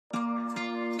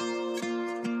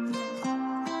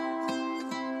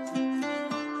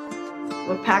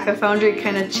Waupaca Foundry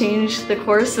kind of changed the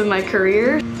course of my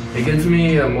career. It gives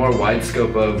me a more wide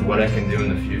scope of what I can do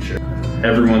in the future.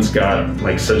 Everyone's got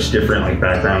like such different like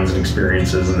backgrounds and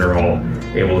experiences, and they're all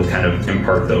able to kind of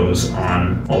impart those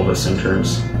on all of us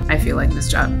interns. I feel like this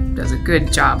job does a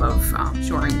good job of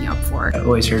shoring me up for it. I've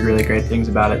always heard really great things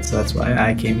about it, so that's why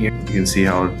I came here. You can see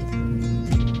how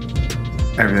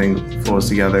everything flows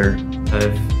together.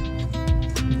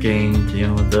 I've gained,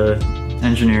 the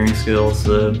engineering skills,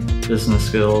 the business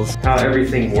skills. How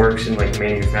everything works in like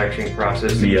manufacturing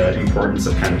process. The importance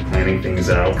of kind of planning things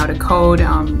out. How to code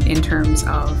in terms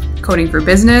of coding for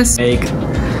business. Make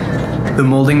the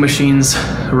molding machines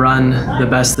run the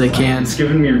best they can. It's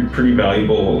given me pretty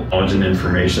valuable knowledge and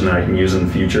information that I can use in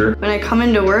the future. When I come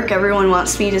into work, everyone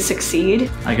wants me to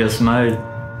succeed. I guess my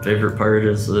favorite part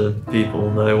is the people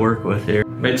that I work with here.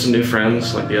 Made some new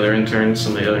friends, like the other interns,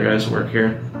 some of the other guys who work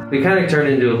here. We kind of turned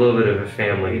into a little bit of a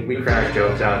family. We crack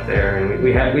jokes out there, and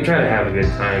we try to have a good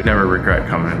time. Never regret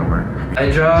coming into work. My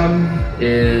job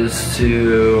is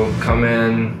to come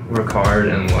in, work hard,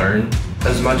 and learn.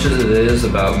 As much as it is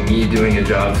about me doing a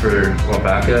job for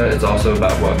Waupaca, it's also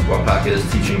about what Waupaca is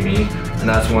teaching me. And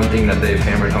that's one thing that they've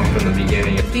hammered home from the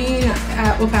beginning. Being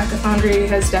at Waupaca Foundry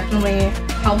has definitely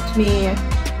helped me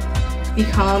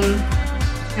become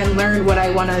and learn what I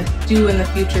want to do in the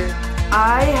future.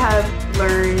 I have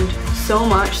learned so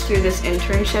much through this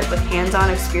internship with hands-on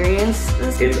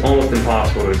experiences. It's almost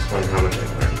impossible to explain how much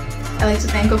I've learned. I like to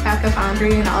thank Waupaca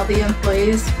Foundry and all the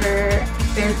employees for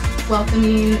their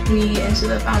welcoming me into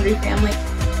the Foundry family.